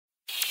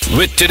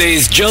With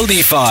today's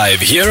Jaldi 5,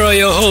 here are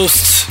your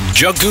hosts,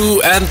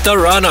 Jaggu and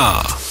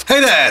Tarana.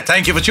 Hey there,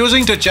 thank you for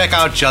choosing to check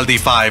out Jaldi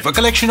 5, a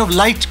collection of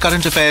light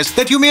current affairs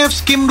that you may have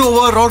skimmed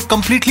over or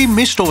completely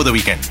missed over the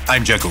weekend.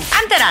 I'm Jaggu.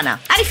 I'm Tarana.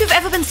 And if you've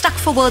ever been stuck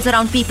for words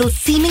around people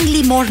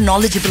seemingly more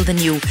knowledgeable than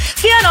you,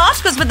 fear not,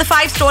 because with the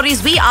 5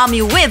 stories we arm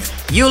you with,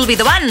 you'll be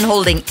the one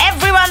holding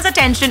everyone's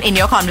attention in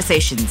your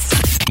conversations.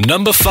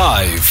 Number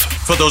 5.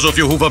 For those of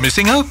you who were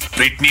missing her,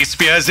 Britney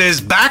Spears is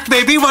back,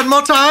 baby, one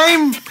more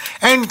time.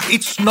 And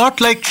it's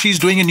not like she's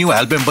doing a new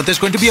album, but there's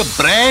going to be a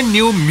brand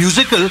new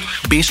musical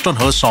based on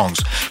her songs.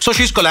 So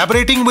she's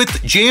collaborating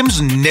with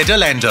James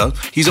Nederlander,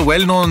 he's a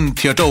well-known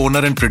theatre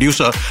owner and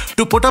producer,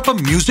 to put up a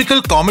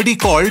musical comedy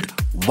called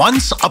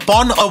Once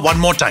Upon a One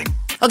More Time.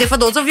 Okay, for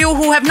those of you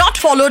who have not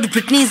followed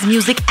Britney's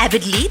music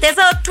avidly, there's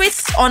a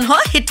twist on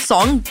her hit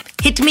song,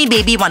 Hit Me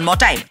Baby One More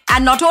Time.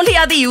 And not only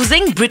are they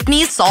using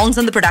Britney's songs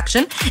in the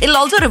production, it'll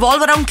also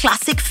revolve around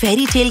classic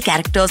fairy tale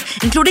characters,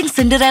 including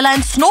Cinderella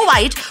and Snow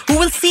White, who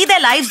will see their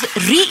lives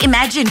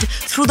reimagined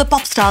through the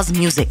pop star's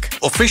music.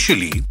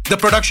 Officially, the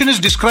production is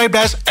described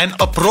as an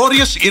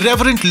uproarious,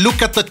 irreverent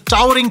look at the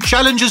towering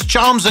challenges,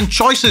 charms and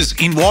choices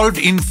involved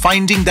in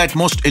finding that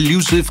most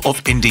elusive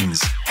of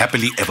endings,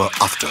 happily ever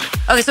after.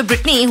 Okay, so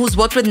Britney, who's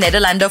worked with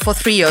Nederlander for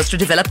 3 years to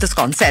develop this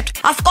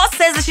concept, of course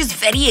says that she's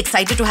very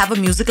excited to have a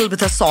musical with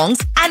her songs,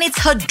 and it's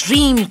her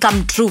dream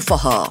come true for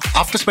her.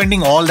 After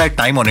spending all that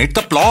time on it,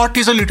 the plot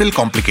is a little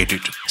complicated.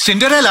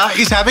 Cinderella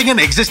is having an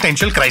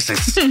existential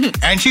crisis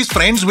and she's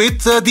friends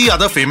with the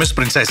other famous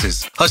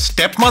princesses. Her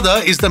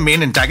stepmother is the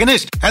main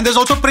antagonist, and there's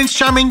also Prince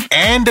Charming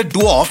and a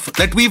dwarf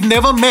that we've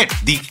never met,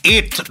 the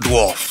 8th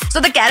dwarf.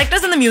 So the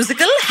characters in the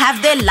musical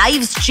have their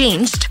lives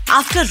changed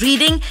after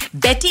reading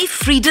Betty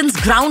Friedan's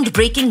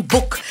groundbreaking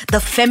book, The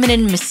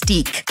Feminine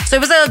Mystique. So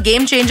it was a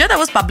game changer that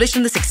was published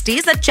in the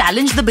 60s that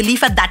challenged the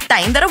belief at that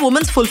time that a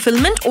woman's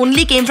fulfillment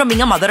only came from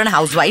being a mother and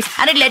housewife,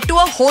 and it led to a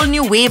whole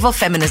new wave of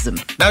feminism.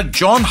 Now,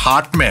 John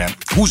Hartman,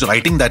 who's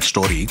writing that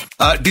story,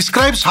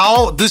 describes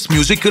how this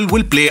musical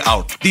will play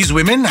out. These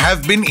women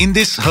have been in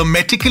this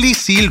hermetically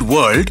sealed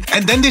world,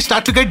 and then they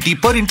start to get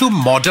deeper into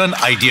modern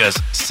ideas,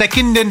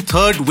 second and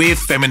third wave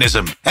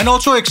feminism, and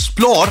also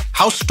explore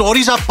how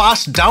stories are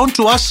passed down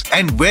to us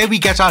and where we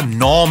get our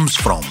norms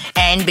from.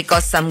 And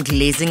because some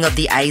glazing of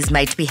the eyes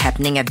might be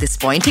happening at this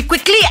point, he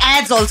quickly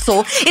adds also,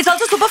 it's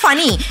also super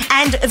funny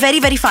and very,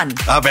 very fun.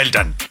 Well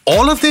done.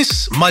 All of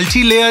this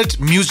multi-layered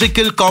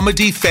musical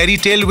comedy fairy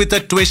tale with a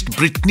twist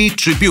Britney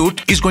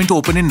tribute is going to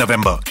open in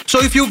November.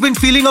 So if you've been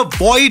feeling a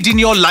void in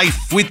your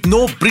life with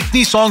no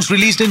Britney songs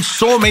released in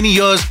so many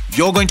years,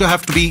 you're going to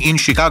have to be in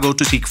Chicago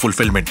to seek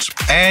fulfillment.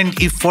 And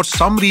if for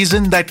some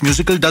reason that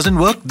musical doesn't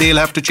work, they'll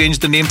have to change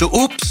the name to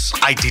Oops,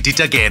 I Did It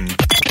Again.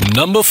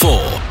 Number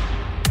 4.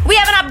 We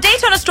have an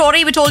update on a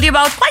story we told you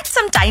about quite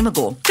some time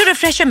ago. To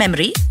refresh your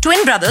memory,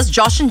 twin brothers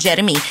Josh and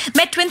Jeremy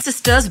met twin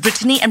sisters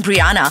Brittany and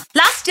Brianna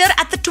last year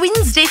at the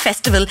Twins Day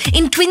Festival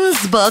in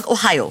Twinsburg,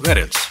 Ohio. Where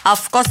else?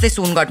 Of course, they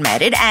soon got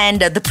married,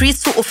 and the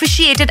priests who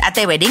officiated at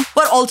their wedding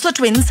were also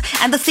twins,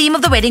 and the theme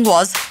of the wedding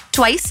was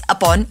Twice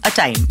Upon a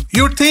Time.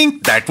 You'd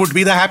think that would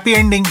be the happy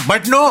ending,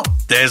 but no,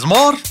 there's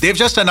more. They've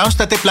just announced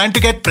that they plan to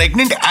get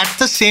pregnant at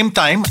the same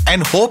time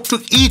and hope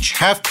to each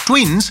have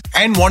twins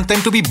and want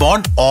them to be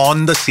born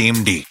on the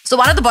same day. So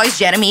one of the boys,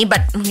 Jeremy,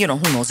 but who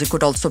knows, it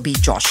could also be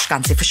Josh,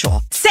 can't say for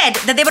sure, said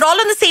that they were all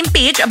on the same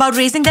page about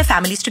raising their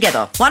families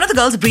together. One of the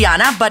girls,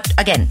 Brianna, but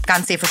again,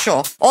 can't say for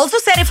sure, also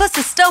said if her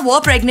sister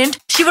were pregnant,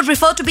 she would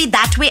prefer to be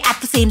that way at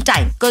the same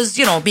time. Because,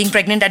 being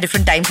pregnant at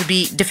different times would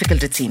be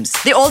difficult, it seems.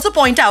 They also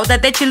point out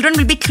that their children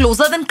will be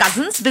closer than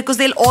cousins because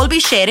they'll all be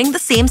sharing the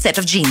same set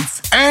of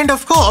genes. And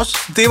of course,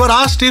 they were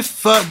asked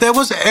if there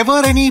was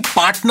ever any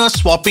partner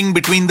swapping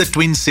between the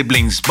twin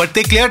siblings, but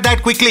they cleared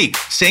that quickly,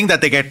 saying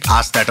that they get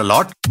asked that a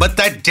lot, but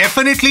that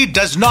definitely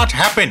does not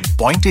happen.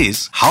 Point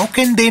is, how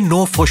can they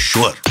know for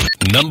sure?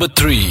 Number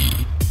 3.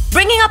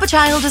 Bringing up a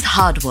child is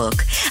hard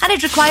work, and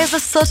it requires a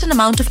certain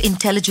amount of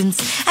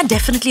intelligence and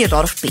definitely a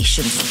lot of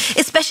patience,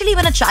 especially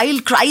when a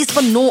child cries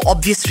for no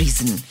obvious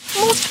reason.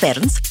 Most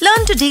parents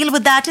learn to deal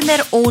with that in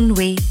their own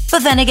way.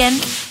 But then again,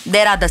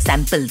 there are the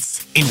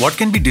samples. In what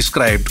can be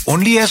described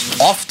only as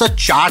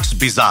off-the-charts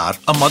bizarre,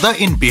 a mother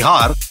in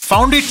Bihar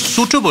found it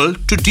suitable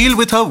to deal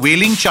with her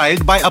wailing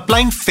child by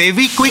applying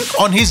Fevikwik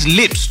on his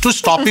lips to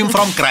stop him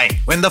from crying.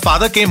 When the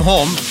father came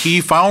home,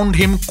 he found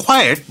him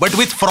quiet but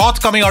with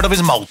froth coming out of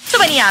his mouth. So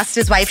when he asked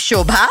his wife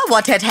Shobha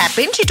what had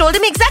happened, she told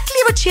him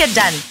exactly what she had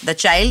done. The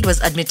child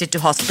was admitted to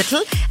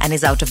hospital and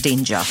is out of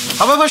danger.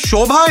 However,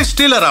 Shobha is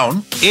still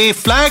around, a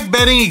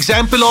flag-bearing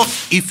example of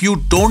if you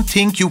don't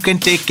think you can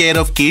take care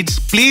of kids,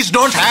 please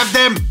don't have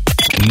them.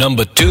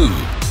 Number 2.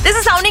 This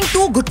is sounding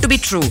too good to be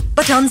true,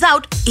 but turns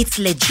out it's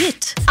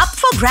legit. Up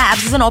for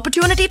grabs is an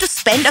opportunity to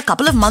spend a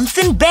couple of months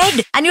in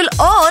bed, and you'll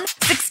earn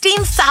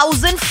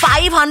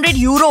 16,500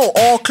 euro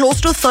or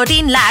close to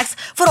 13 lakhs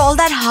for all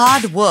that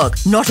hard work.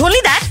 Not only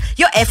that,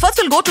 your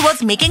efforts will go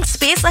towards making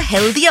space a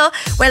healthier,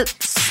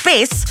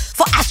 space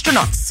for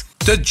astronauts.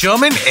 The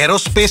German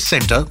Aerospace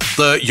Center,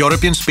 the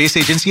European Space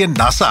Agency and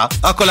NASA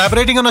are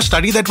collaborating on a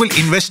study that will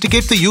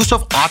investigate the use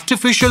of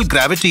artificial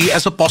gravity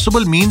as a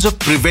possible means of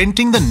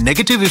preventing the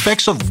negative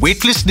effects of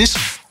weightlessness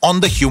on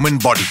the human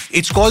body.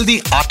 It's called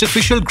the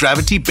Artificial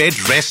Gravity Bed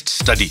Rest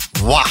Study.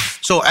 Wow!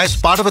 So as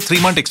part of a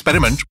 3-month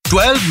experiment,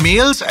 12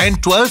 males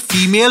and 12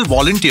 female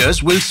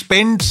volunteers will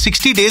spend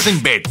 60 days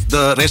in bed.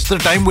 The rest of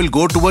the time will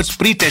go towards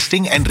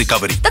pre-testing and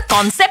recovery. The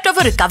concept of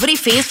a recovery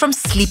phase from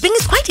sleeping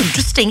is quite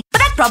interesting, but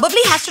that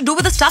probably has to do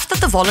with the stuff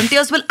that the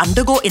volunteers will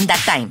undergo in that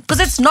time.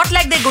 Because it's not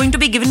like they're going to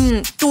be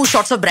given 2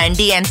 shots of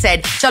brandy and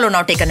said, "Chalo,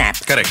 now take a nap."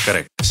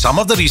 Correct. Some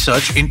of the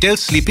research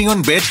entails sleeping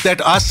on beds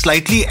that are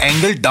slightly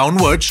angled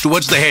downwards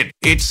towards the head.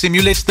 It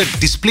simulates the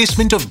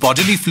displacement of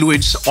bodily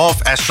fluids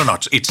of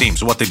astronauts, it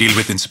seems, what they deal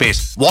with in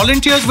space.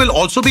 Volunteers will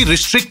also be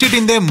restricted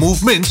in their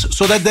movements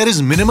so that there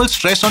is minimal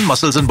stress on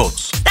muscles and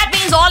bones. That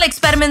means all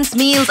experiments,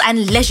 meals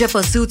and leisure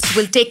pursuits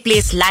will take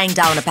place lying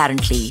down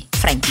apparently.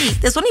 Frankly,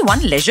 there's only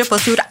one leisure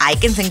pursuit I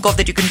can think of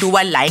that you can do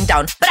while lying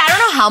down, but I don't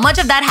know how much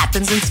of that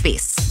happens in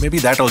space. Maybe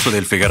that also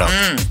they'll figure out.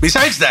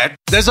 Besides that,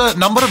 there's a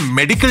number of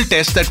medical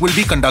tests that will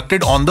be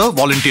conducted on the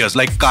volunteers,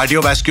 like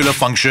cardiovascular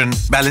function,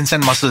 balance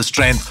and muscle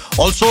strength,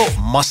 also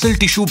muscle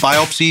tissue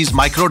biopsies,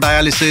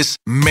 microdialysis,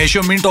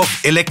 measurement of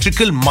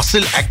electrical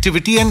muscle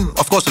activity, and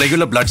of course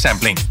regular blood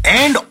sampling.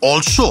 And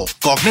also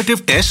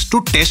cognitive tests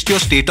to test your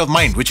state of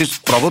mind, which is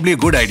probably a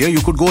good idea.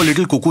 You could go a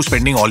little cuckoo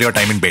spending all your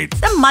time in bed.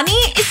 The money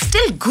is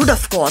still good,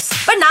 of course,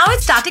 but now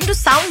it's starting to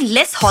sound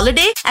less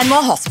holiday and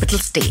more hospital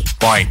stay.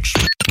 Point.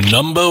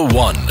 Number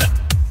 1.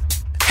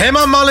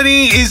 Hema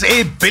Malini is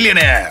a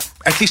billionaire,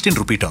 at least in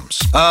rupee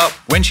terms.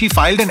 When she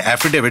filed an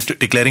affidavit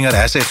declaring her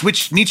assets,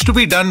 which needs to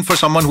be done for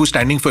someone who's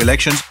standing for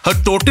elections, her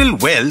total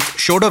wealth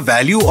showed a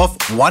value of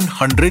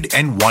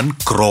 101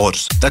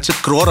 crores. That's a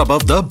crore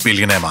above the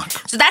billionaire mark.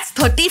 So that's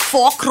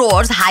 34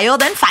 crores higher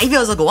than 5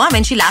 years ago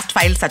when she last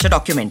filed such a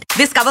document.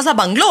 This covers her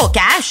bungalow,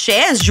 cash,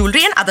 shares,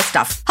 jewelry and other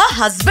stuff. Her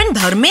husband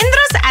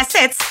Dharmendra's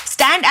assets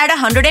stand at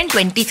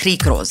 123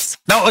 crores.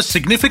 Now, a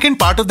significant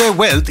part of their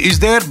wealth is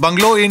their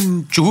bungalow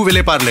in Juhu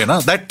Vile Parle.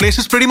 That place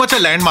is pretty much a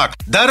landmark.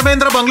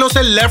 Dharmendra bungalow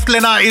se left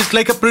lena is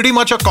like pretty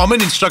much a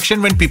common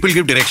instruction when people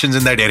give directions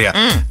in that area.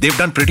 They've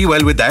done pretty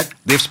well with that.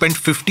 They've spent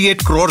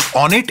 58 crores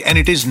on it and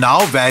it is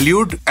now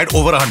valued at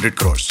over 100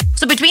 crores.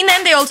 So between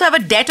them, they also have a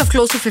debt of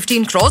close to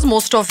 15 crores.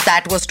 Most of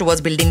that was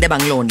towards building their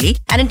bungalow only.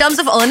 And in terms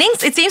of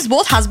earnings, it seems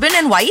both husband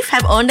and wife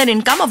have earned an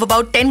income of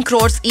about 10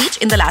 crores each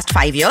in the last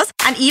 5 years.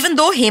 And even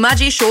though Hema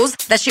Ji shows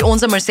that she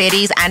owns a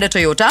Mercedes and a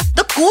Toyota,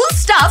 the cool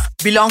stuff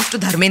belongs to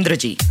Dharmendra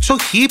Ji. So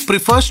he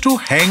prefers to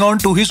hang on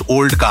to his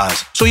old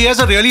cars. So he has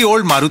a really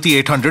old Maruti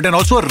 800 and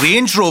also a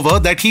Range Rover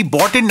that he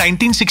bought in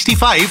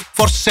 1965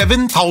 for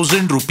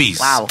 7,000 rupees.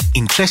 Wow.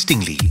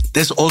 Interestingly,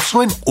 there's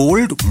also an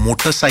old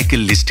motorcycle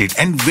listed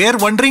and we're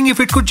wondering if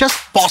it could just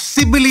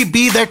possibly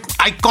be that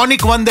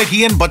iconic one that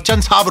he and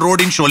Bachchan Saab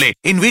rode in Sholay.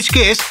 In which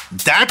case,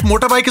 that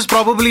motorbike is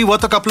probably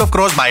worth a couple of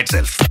crores by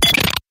itself.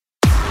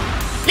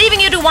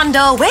 Leaving you to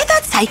wonder where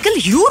that cycle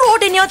you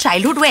rode in your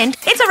childhood went.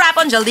 It's a wrap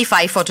on Jaldi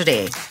 5 for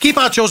today. Keep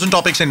our chosen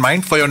topics in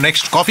mind for your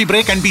next coffee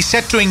break and be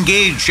set to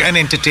engage and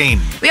entertain.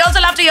 We also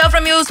love to hear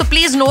from you, so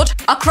please note,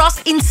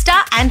 across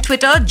Insta and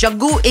Twitter,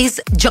 Jaggu is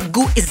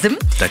Jagguism.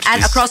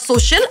 And across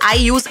social, I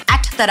use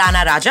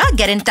 @Tarana Raja.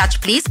 Get in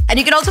touch, please. And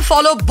you can also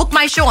follow Book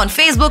My Show on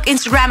Facebook,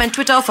 Instagram and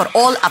Twitter for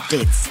all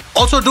updates.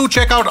 Also, do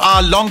check out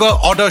our longer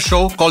order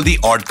show called The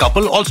Odd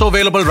Couple, also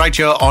available right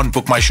here on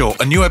Book My Show.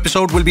 A new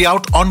episode will be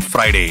out on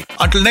Friday.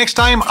 Until next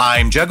time,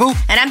 I'm Jaggu.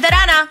 And I'm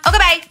Tarana. Okay,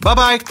 bye.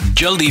 Bye-bye.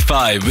 Jaldi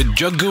 5 with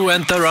Jaggu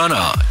and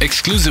Tarana,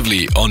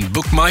 exclusively on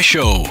Book My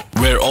Show,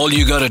 where all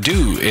you gotta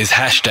do is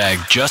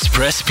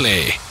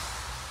 #JustPressPlay.